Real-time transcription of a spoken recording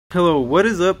Hello, what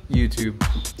is up YouTube?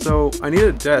 So I need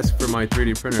a desk for my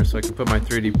 3D printer so I can put my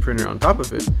 3D printer on top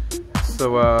of it.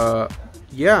 So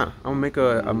yeah, I'm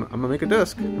gonna make a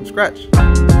desk from scratch.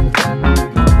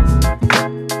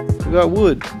 We got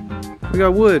wood. We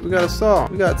got a saw,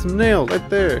 we got some nails right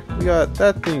there, we got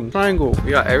that thing, triangle.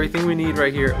 We got everything we need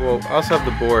right here. Well, I also have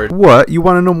the board. What? You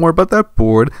want to know more about that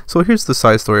board? So here's the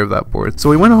side story of that board. So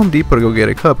we went to Home Depot to go get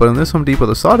it cut, but in this Home Depot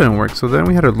the saw didn't work. So then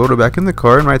we had to load it back in the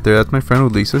car, and right there, that's my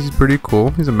friend Ulises. He's pretty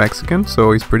cool. He's a Mexican,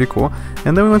 so he's pretty cool.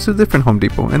 And then we went to a different Home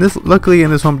Depot, and luckily in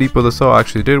this Home Depot the saw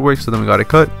actually did work. So then we got it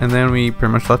cut, and then we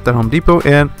pretty much left that Home Depot,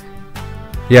 and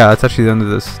yeah, that's actually the end of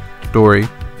this story.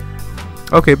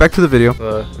 Okay, back to the video.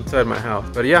 Inside my house.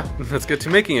 But yeah, let's get to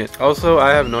making it. Also, I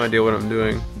have no idea what I'm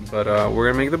doing, but we're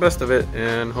gonna make the best of it,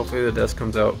 and hopefully the desk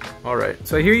comes out alright.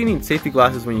 So I hear you need safety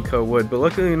glasses when you cut wood, but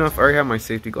luckily enough, I already have my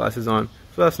safety glasses on,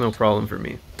 so that's no problem for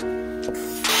me.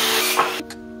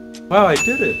 Wow, I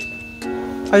did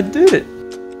it! I did it!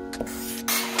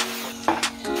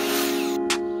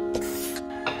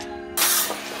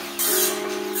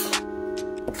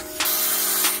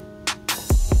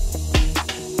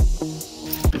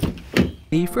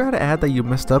 You forgot to add that you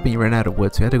messed up and you ran out of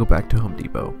wood, so you had to go back to Home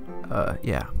Depot.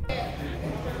 Yeah.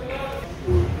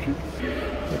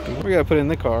 We gotta put it in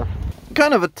the car.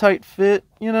 Kind of a tight fit,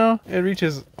 you know? It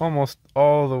reaches almost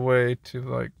all the way to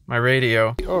like my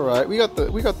radio. Alright, we got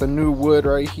the new wood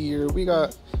right here. We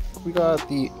got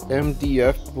the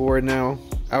MDF board now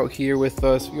out here with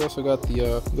us. We also got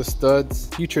the studs,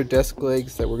 future desk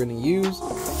legs that we're gonna use.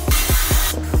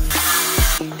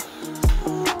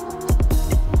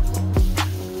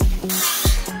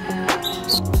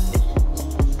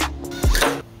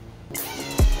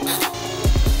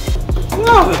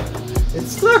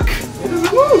 It's stuck! It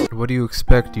doesn't move! What do you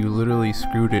expect? You literally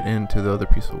screwed it into the other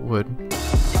piece of wood.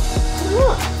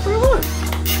 For what?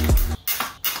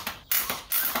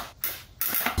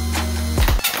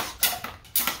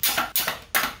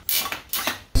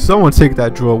 Someone take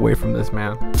that drill away from this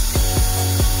man.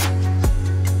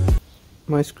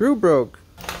 My screw broke.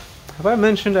 Have I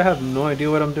mentioned I have no idea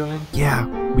what I'm doing? Yeah,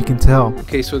 we can tell.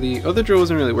 Okay, so the other drill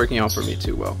wasn't really working out for me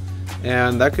too well.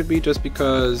 And that could be just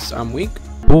because I'm weak.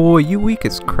 Boy, you weak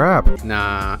as crap.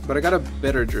 Nah, but I got a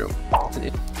better drill.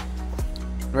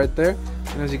 Right there.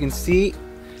 And as you can see,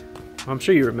 I'm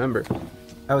sure you remember,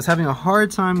 I was having a hard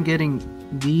time getting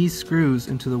these screws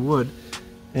into the wood.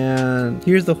 And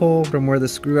here's the hole from where the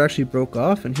screw actually broke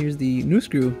off, and here's the new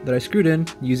screw that I screwed in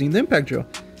using the impact drill.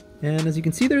 And as you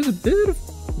can see, there's a bit of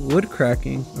wood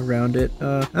cracking around it.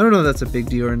 I don't know if that's a big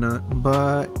deal or not,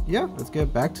 but yeah, let's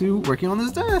get back to working on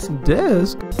this desk.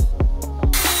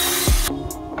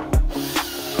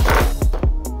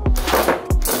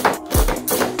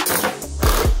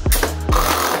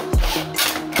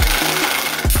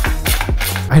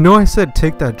 I know I said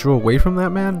take that drill away from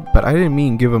that man, but I didn't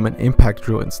mean give him an impact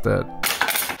drill instead.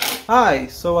 Hi,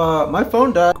 so my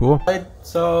phone died. Cool.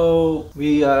 So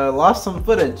we lost some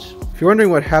footage. If you're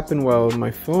wondering what happened while my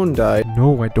phone died.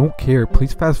 No, I don't care.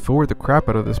 Please fast forward the crap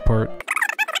out of this part.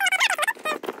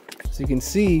 So you can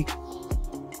see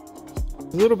a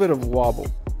little bit of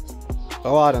wobble. A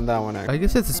lot in that one actually. I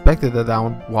guess it's expected that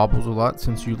one wobbles a lot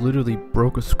since you literally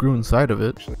broke a screw inside of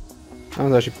it. That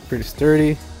one's actually pretty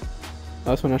sturdy.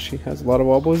 This one actually has a lot of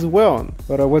wobble as well.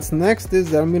 But what's next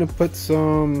is that I'm gonna put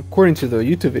some, according to the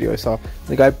YouTube video I saw,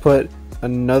 the guy put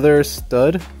another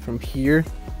stud from here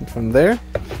and from there,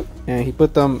 and he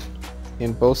put them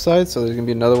in both sides, so there's gonna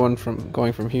be another one from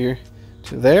going from here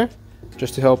to there,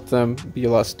 just to help them be a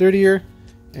lot sturdier.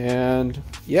 And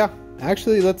yeah,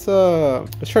 actually let's try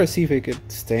to see if it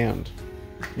could stand.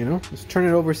 You know, let's turn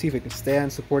it over, see if it can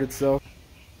stand, support itself.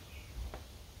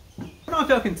 I don't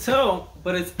know if y'all can tell,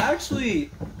 but it's actually,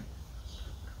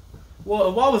 well,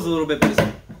 it wobbles a little bit, but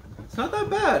it's not that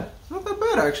bad. It's not that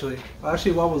bad actually.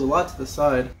 Actually, it wobbles a lot to the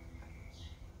side.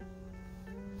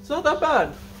 It's not that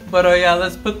bad. But yeah,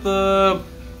 let's put the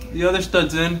other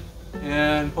studs in,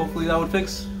 and hopefully that would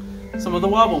fix some of the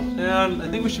wobble. And I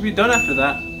think we should be done after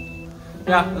that.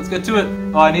 Yeah, let's get to it.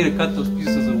 Oh, I need to cut those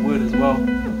pieces of wood as well.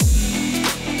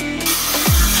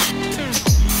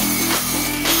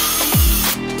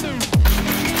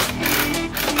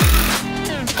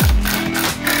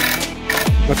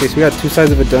 Okay, so we got two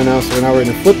sides of it done now, so now we're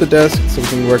going to flip the desk so we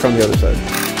can work on the other side.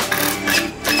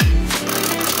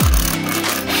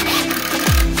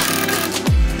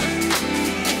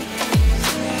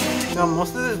 Now,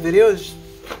 most of this video is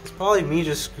probably me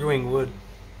just screwing wood.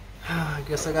 I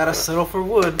guess I gotta settle for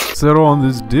wood. Settle on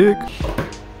this dick.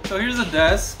 So here's the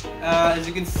desk. As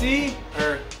you can see,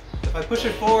 or if I push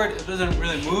it forward, it doesn't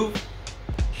really move.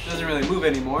 It doesn't really move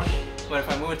anymore. But if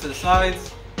I move it to the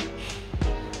sides,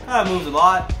 That moves a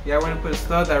lot. Yeah, we're gonna put a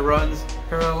stud that runs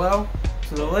parallel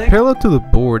to the leg. Parallel to the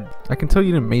board. I can tell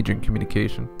you didn't major in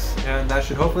communication. And that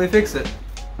should hopefully fix it.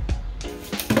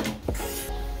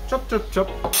 Chop, chop, chop.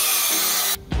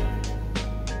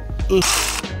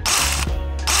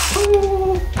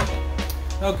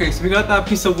 Okay, so we got that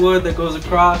piece of wood that goes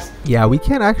across. Yeah, we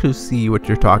can't actually see what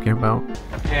you're talking about.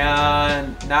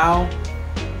 And now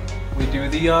we do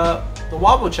the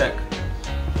wobble check.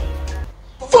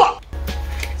 Fuck!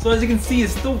 So as you can see,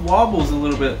 it still wobbles a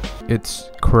little bit.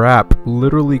 It's crap.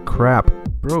 Literally crap.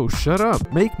 Bro, shut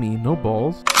up. Make me. No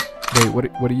balls. Wait,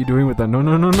 what are you doing with that? No,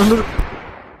 no, no, no, no.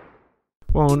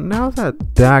 Well, now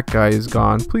that that guy is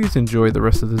gone, please enjoy the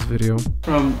rest of this video.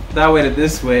 From that way to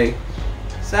this way,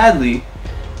 sadly,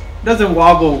 it doesn't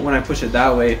wobble when I push it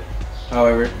that way,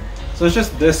 however. So it's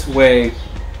just this way,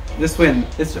 and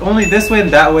it's only this way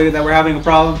and that way that we're having a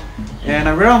problem. And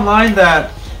I read online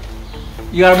that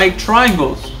you gotta make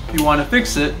triangles if you want to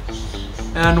fix it.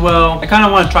 And well, I kind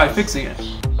of want to try fixing it.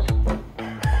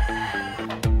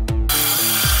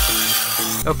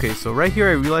 Okay, so right here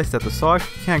I realized that the saw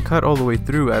can't cut all the way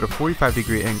through at a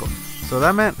 45-degree angle. So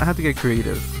that meant I had to get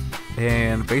creative.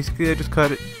 And basically I just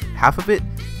cut half of it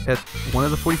at one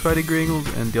of the 45-degree angles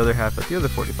and the other half at the other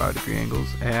 45-degree angles.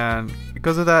 And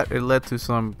because of that, it led to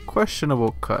some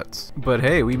questionable cuts. But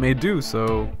hey, we made do,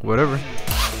 so whatever.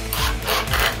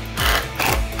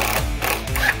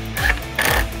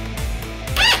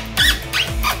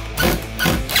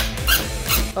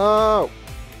 Oh!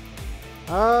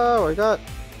 Oh, I got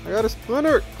a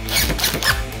splinter!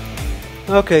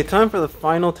 Okay, time for the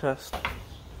final test.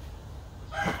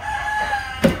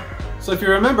 So if you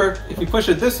remember, if you push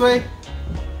it this way,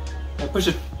 I push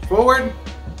it forward,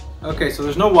 okay, so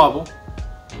there's no wobble.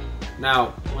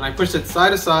 Now, when I push it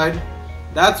side to side,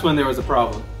 that's when there was a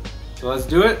problem. So let's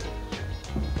do it.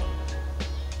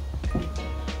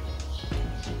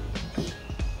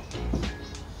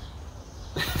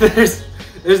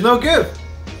 There's no give.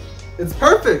 It's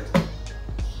perfect.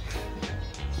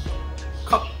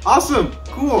 Awesome,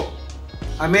 cool.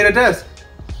 I made a desk.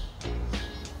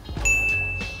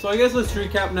 So I guess let's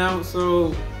recap now.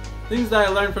 So things that I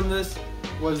learned from this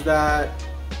was that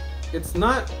it's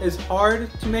not as hard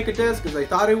to make a desk as I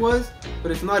thought it was,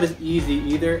 but it's not as easy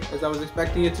either as I was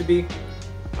expecting it to be.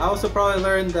 I also probably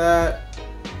learned that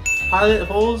pilot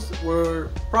holes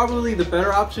were probably the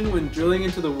better option when drilling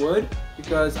into the wood,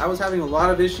 because I was having a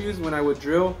lot of issues when I would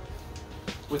drill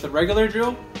with a regular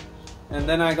drill, and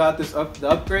then I got the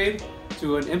upgrade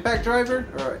to an impact driver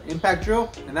or impact drill,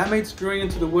 and that made screwing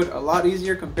into the wood a lot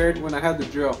easier compared to when I had the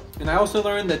drill. And I also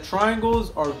learned that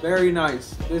triangles are very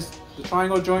nice. The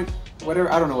triangle joint, whatever,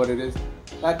 I don't know what it is,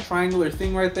 that triangular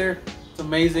thing right there, it's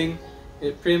amazing.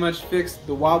 It pretty much fixed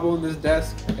the wobble in this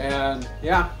desk. And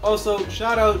yeah, also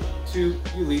shout out to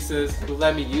you Lisas who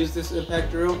let me use this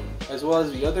impact drill as well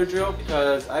as the other drill,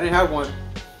 because I didn't have one.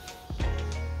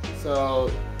 So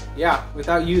yeah,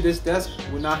 without you this desk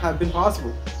would not have been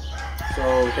possible.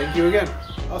 So thank you again.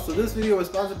 Also, this video was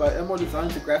sponsored by MO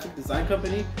Designs, a graphic design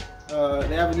company.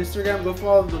 They have an Instagram, go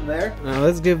follow them there. Now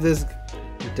let's give this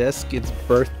desk its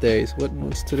birthdays.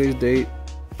 What's today's date?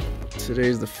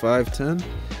 Today's the 5/10.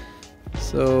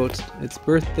 So its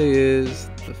birthday is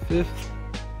the 5th,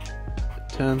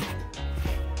 10th,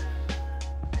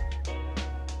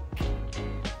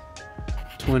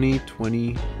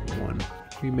 2021.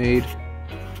 We made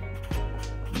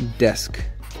desk.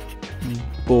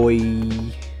 Boy.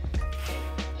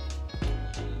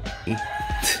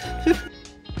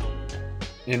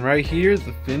 And right here is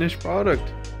the finished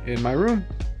product in my room.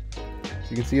 So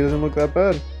you can see it doesn't look that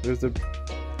bad. There's the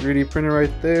 3D printer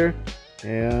right there.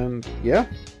 And yeah,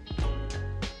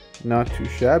 not too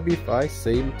shabby if I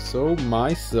say so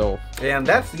myself. And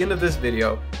that's the end of this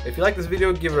video. If you like this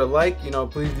video, give it a like,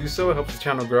 please do so. It helps the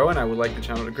channel grow, and I would like the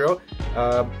channel to grow.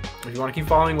 If you want to keep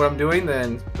following what I'm doing,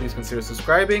 then please consider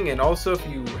subscribing. And also, if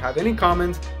you have any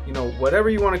comments, whatever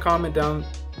you want to comment down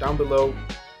below,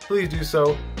 please do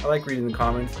so. I like reading the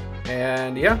comments.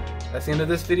 And yeah, that's the end of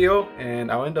this video,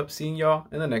 and I'll end up seeing y'all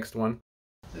in the next one.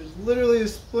 There's literally a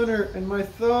splinter in my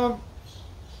thumb.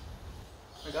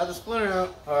 I got the splinter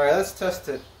out. Alright, let's test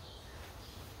it.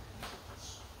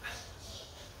 As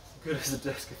good as a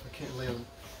desk if I can't lay on it.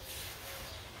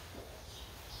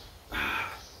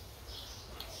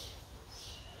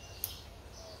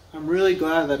 I'm really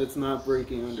glad that it's not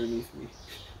breaking underneath me.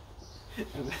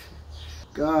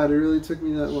 God, it really took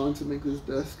me that long to make this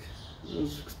desk. I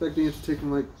was expecting it to take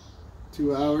like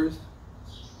 2 hours.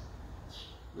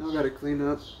 Now I gotta clean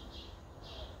up.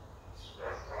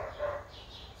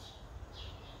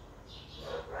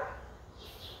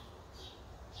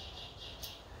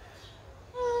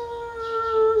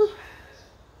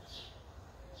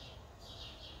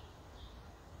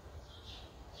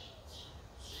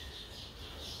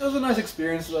 It was a nice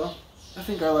experience though. I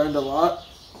think I learned a lot.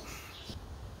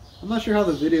 I'm not sure how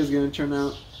the video is going to turn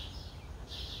out.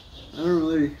 I don't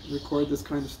really record this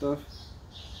kind of stuff.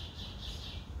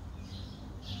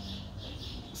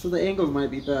 So the angles might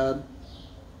be bad.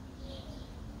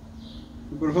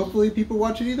 But hopefully people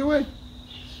watch it either way.